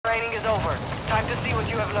Training is over. Time to see what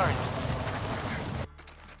you have learned.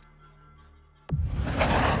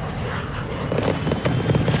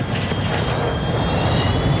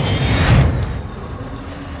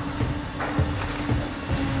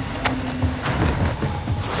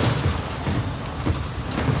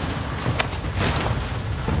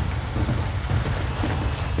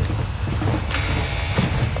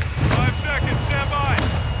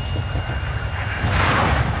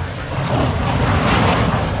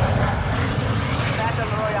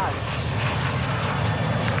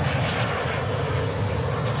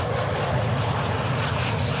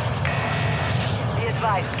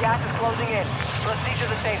 Gas is closing in. Proceed to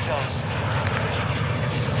the safe zone.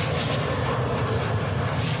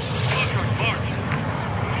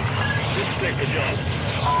 Just take the job.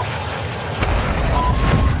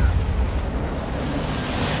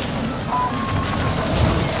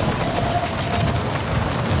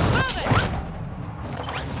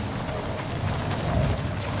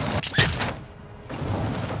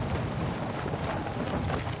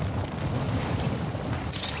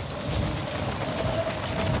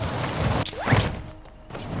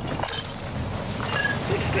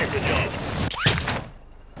 Take the job.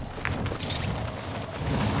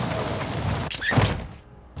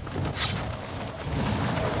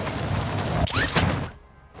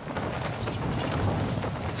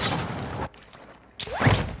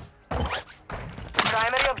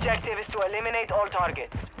 Primary objective is to eliminate all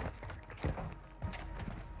targets.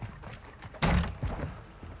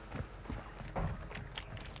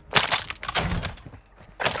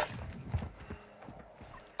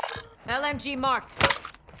 LMG marked.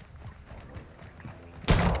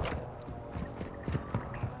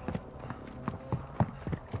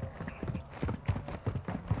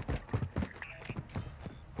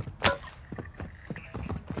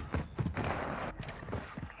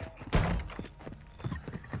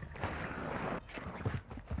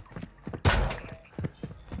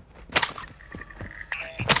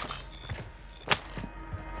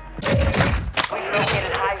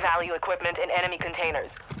 Value equipment in enemy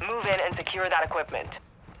containers. Move in and secure that equipment.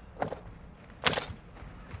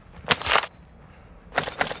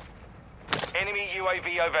 Enemy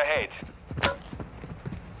UAV overhead.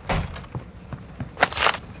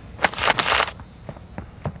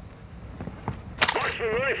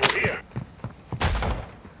 Marksman rifle here.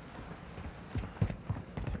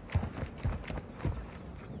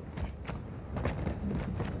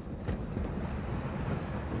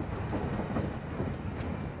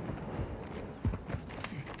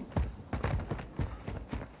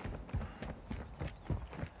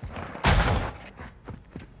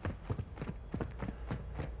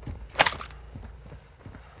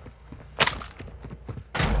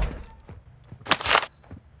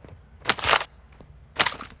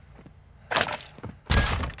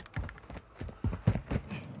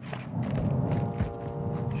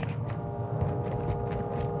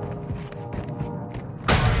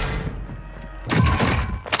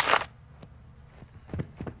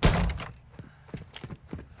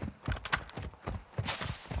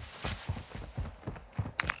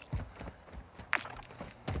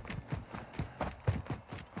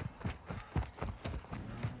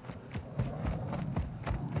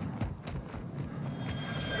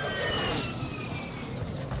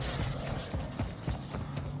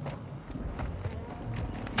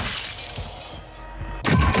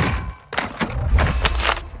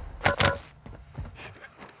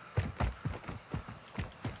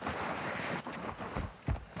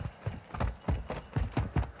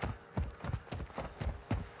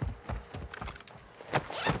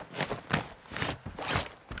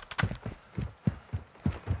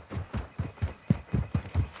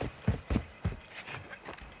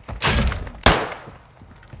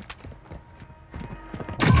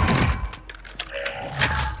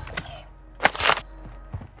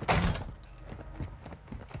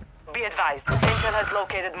 Be advised, Intel has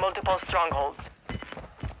located multiple strongholds.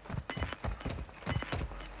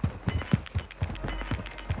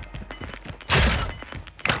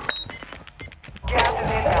 Gas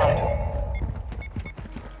is inbound.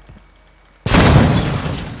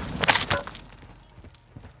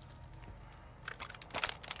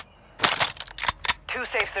 Two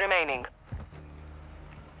safes remaining.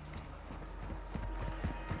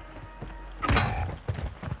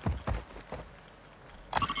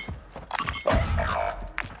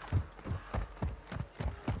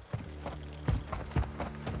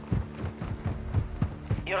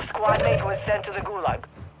 Your squad mate was sent to the Gulag.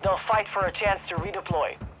 They'll fight for a chance to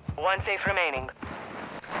redeploy. One safe remaining.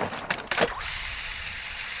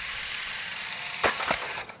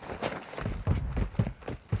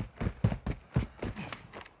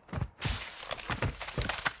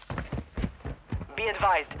 Be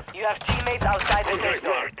advised, you have teammates outside the safe Contact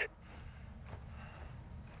zone. marked.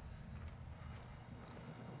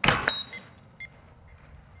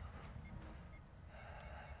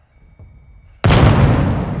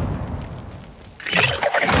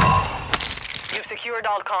 You've secured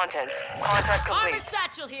all content. Contract Armor complete.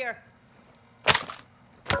 satchel here.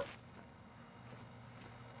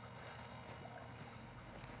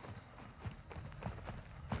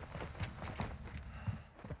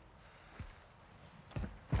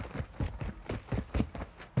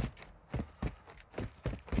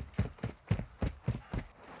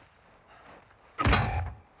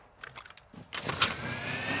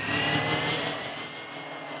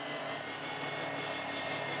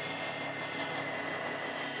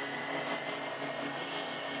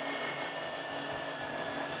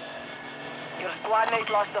 Your squad mate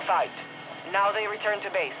lost the fight. Now they return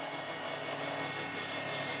to base.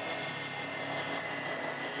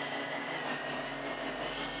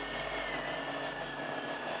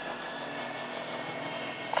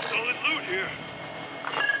 Solid loot here.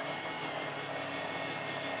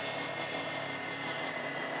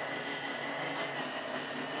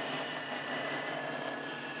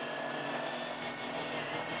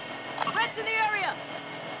 Threats in the area.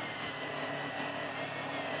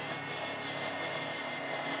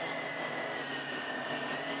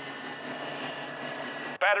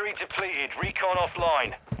 Battery depleted. Recon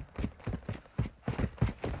offline.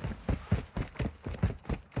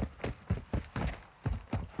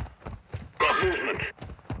 Got movement.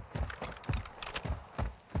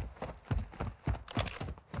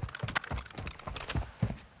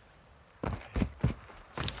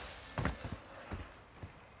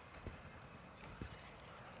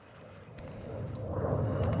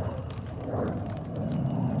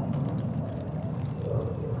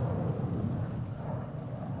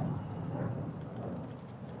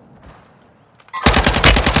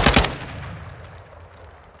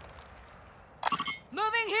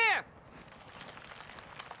 Moving here.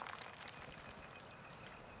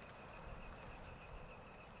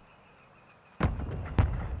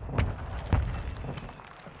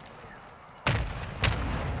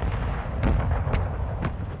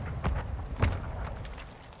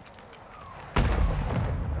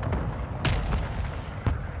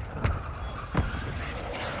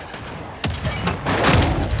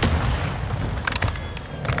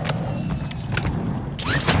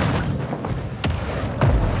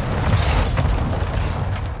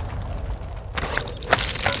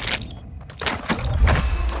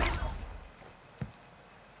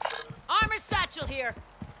 Armor satchel here.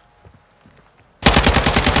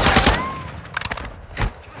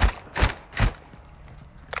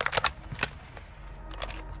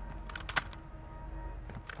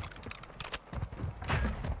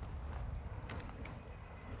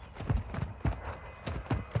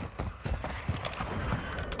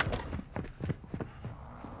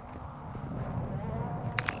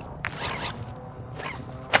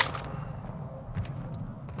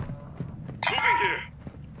 Moving here.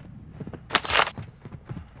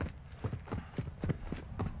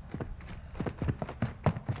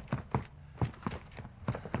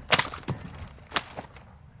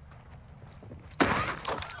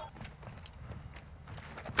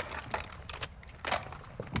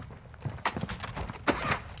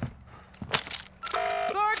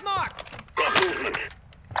 Guard marked. Got movement.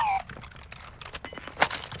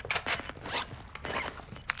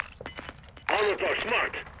 Armor box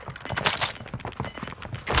marked.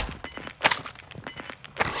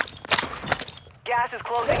 Gas is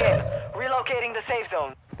closing in. Relocating the safe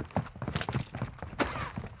zone.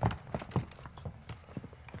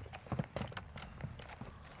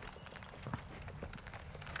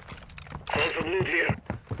 Found some loot here.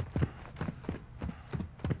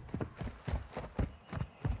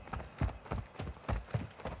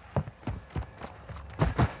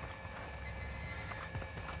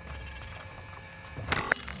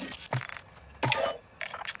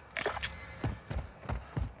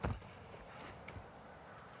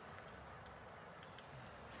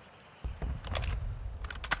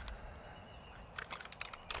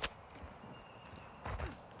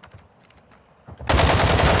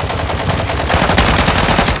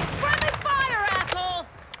 Friendly fire, asshole.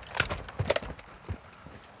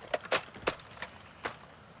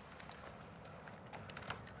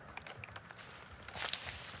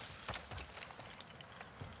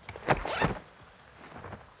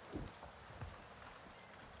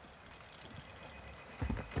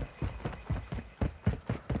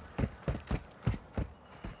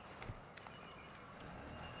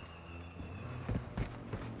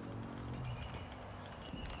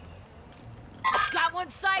 Got one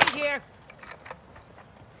sighted here.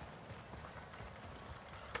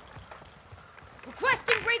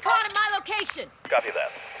 Requesting recon at my location. Copy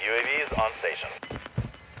that. UAV is on station.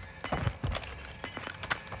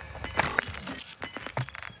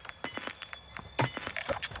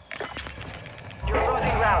 You're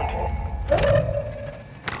losing ground.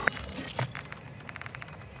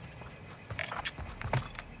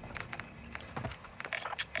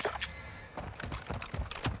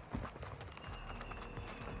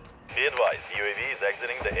 Be advised, UAV is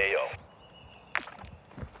exiting the AO.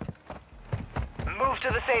 Move to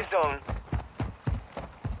the safe zone.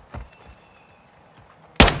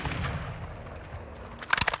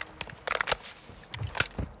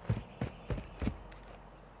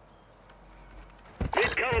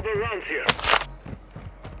 Mid-caliber rounds here.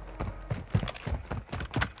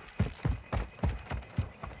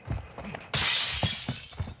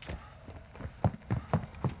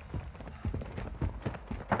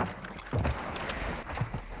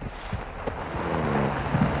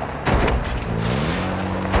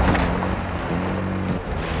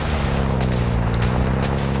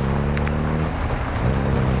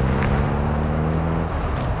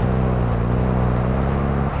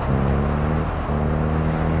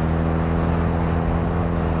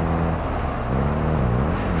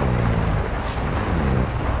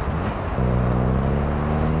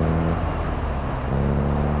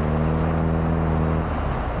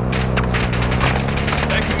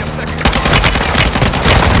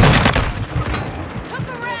 Took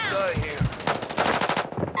a round.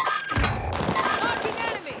 Marking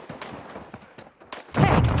enemy.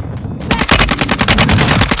 Tanks.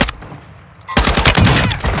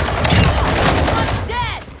 One's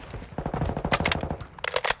dead.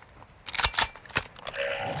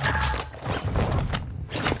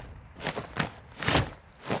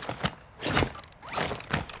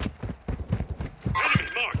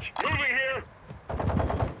 Enemies marked. Moving here.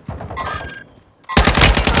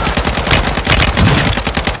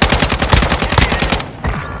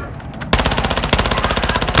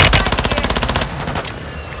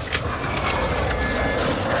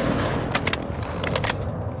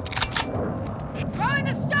 Throwing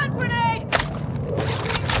a stun grenade.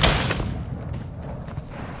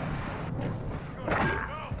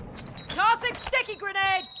 Tossing sticky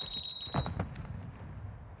grenade.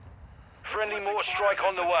 Friendly mortar strike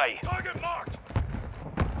on the way. Target marked.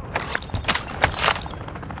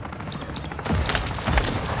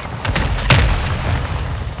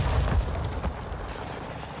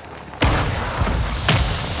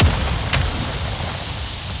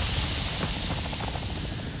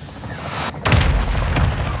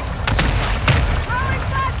 Throwing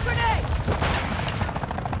flash grenade.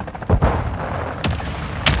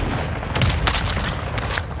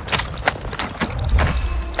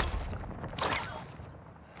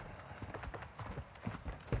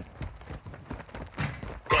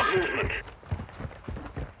 Got movement.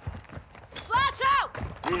 Flash out.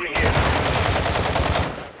 Moving here.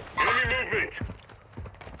 Enemy movement.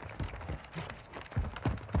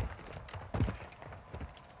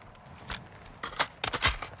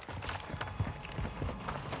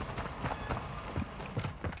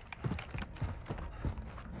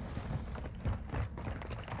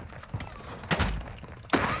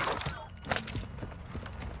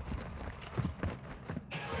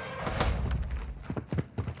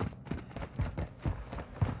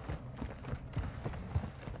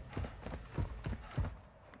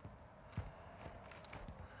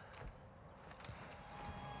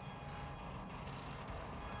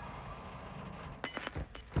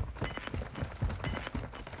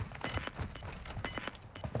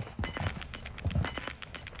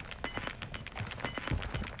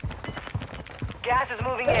 Gas is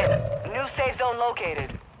moving in. New safe zone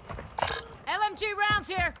located. LMG rounds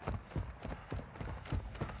here.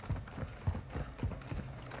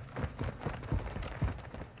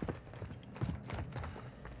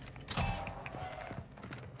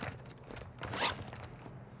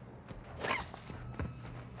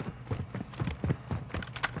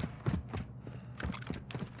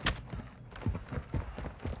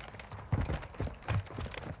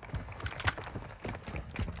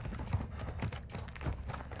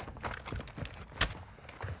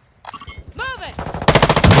 Moving.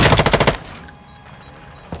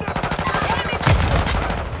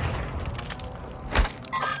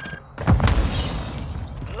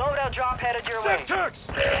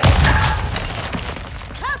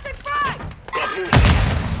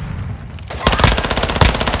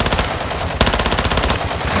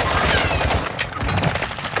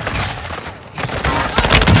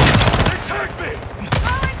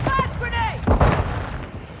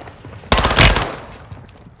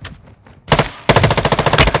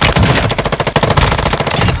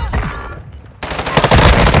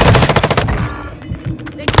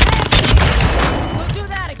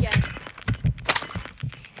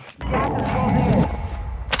 Gas is closing in.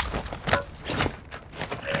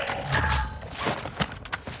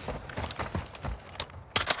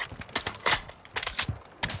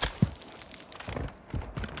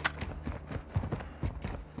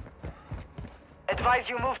 Advise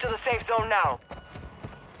you move to the safe zone now.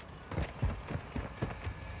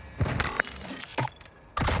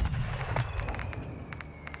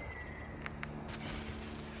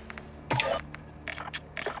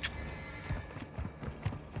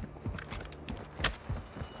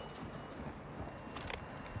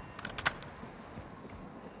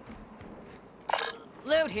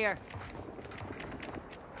 Loot here.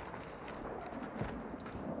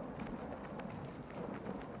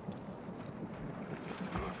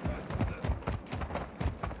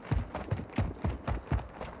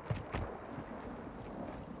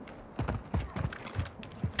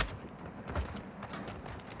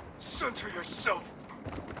 Center yourself.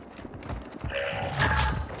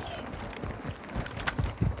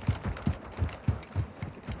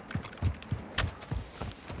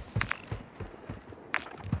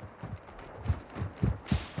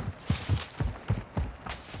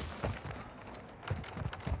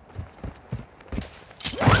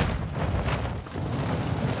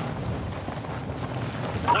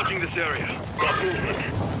 Watching this area. Got movement.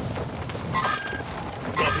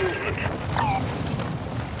 Got movement.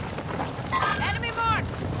 Enemy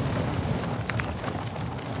marked!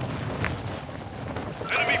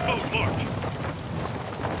 Enemy boat marked.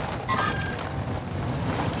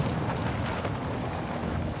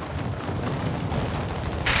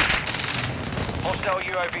 Hostile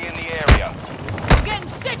UAV in the area. We're getting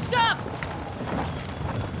stitched up!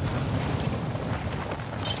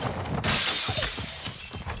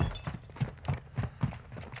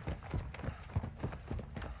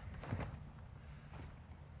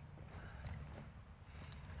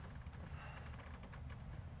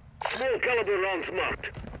 Small caliber rounds marked.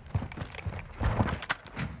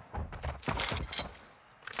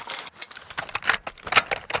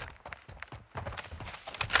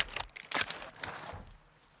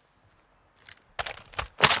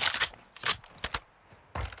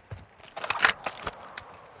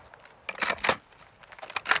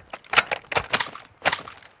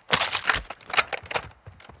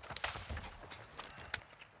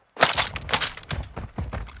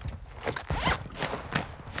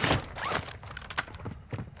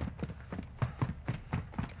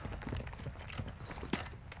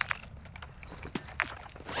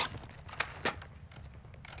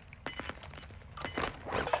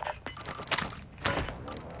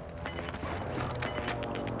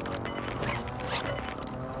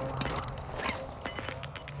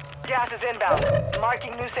 Gas is inbound.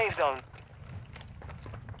 Marking new safe zone.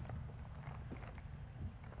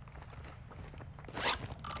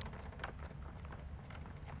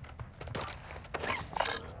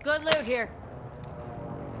 Good loot here.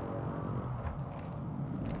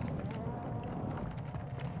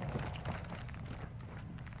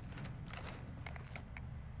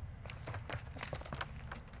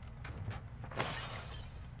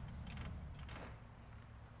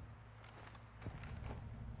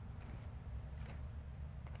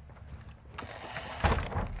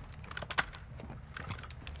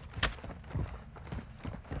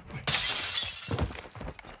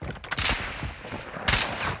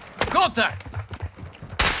 Contact!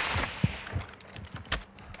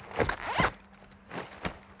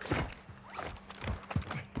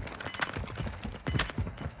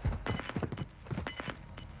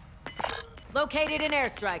 Located an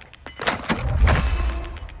airstrike.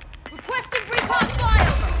 Requesting recon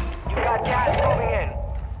flyover! You got gas moving in.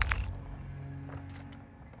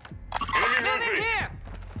 Enemy Moving moving. here!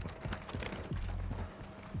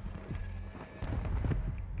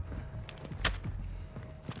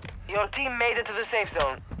 Your team made it to the safe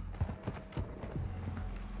zone.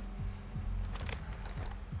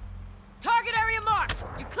 Target area marked!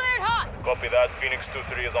 You cleared hot! Copy that. Phoenix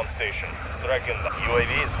 2-3 is on station. Strike in.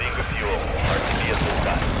 UAV is being refueled. RTB at this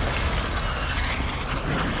time.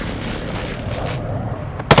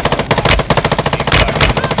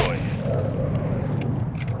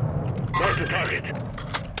 Mark the target.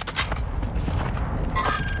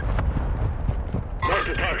 Mark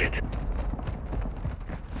the target.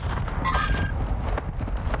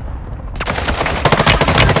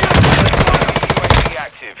 UAV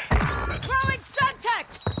active. Throwing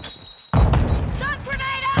Suntex! Stun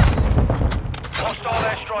grenade out! Hostile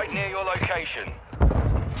airstrike near your location.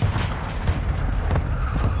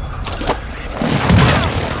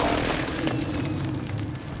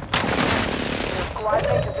 Your squad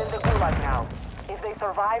mate is in the gulag now. If they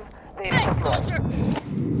survive, they Thanks, deploy. soldier!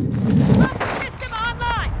 Pump system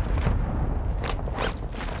online!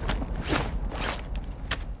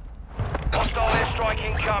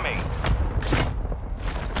 incoming.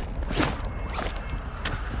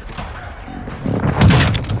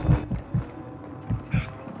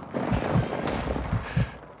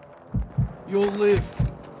 You'll live.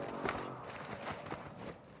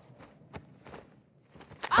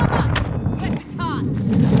 Alma! Get baton!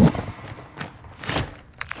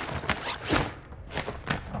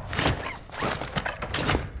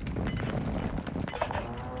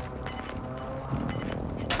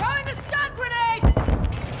 Throwing a stun grenade!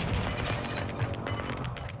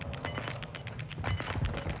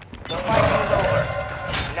 The fight is over.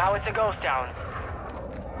 Now it's a ghost town.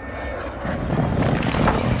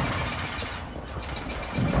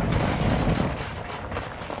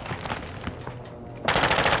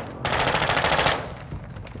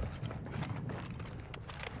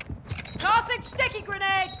 Tossing sticky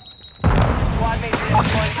grenade! Squad mates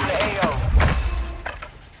redeploying to the AO.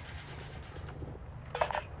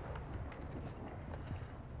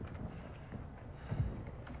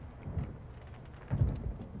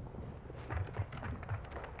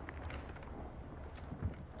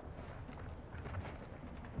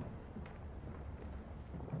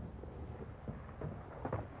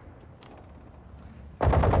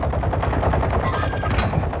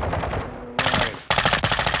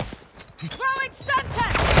 Throwing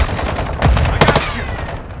Semtex!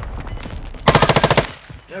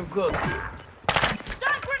 I'm good.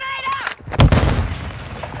 Stun grenade out!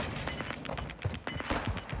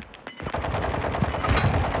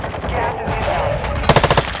 Gas is inbound.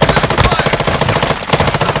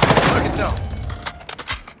 Target down.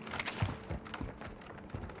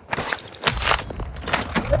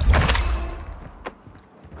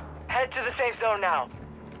 Head to the safe zone now.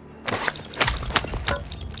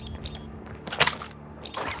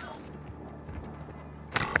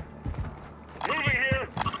 Moving here.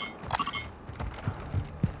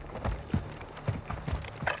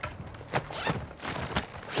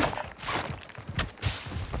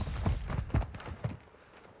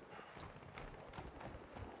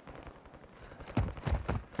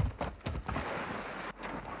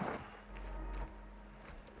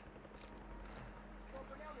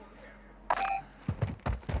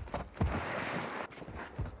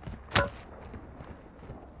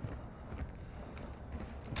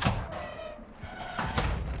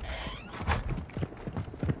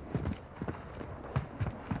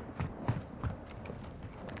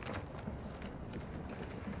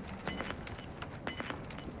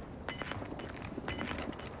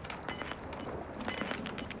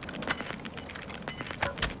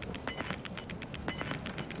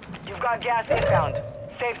 You've got gas inbound.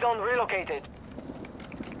 Safe zone relocated.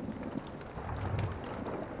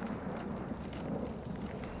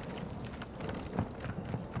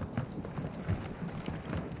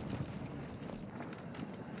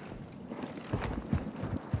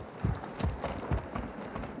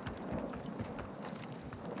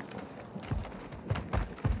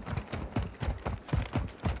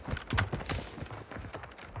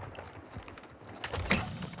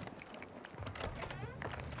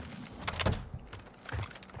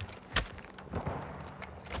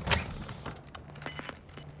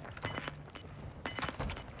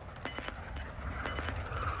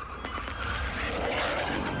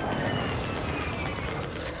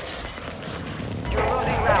 You're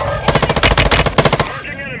losing ground.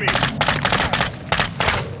 Marking enemy.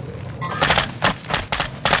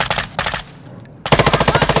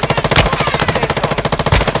 Safe zone.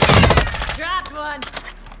 Dropped one!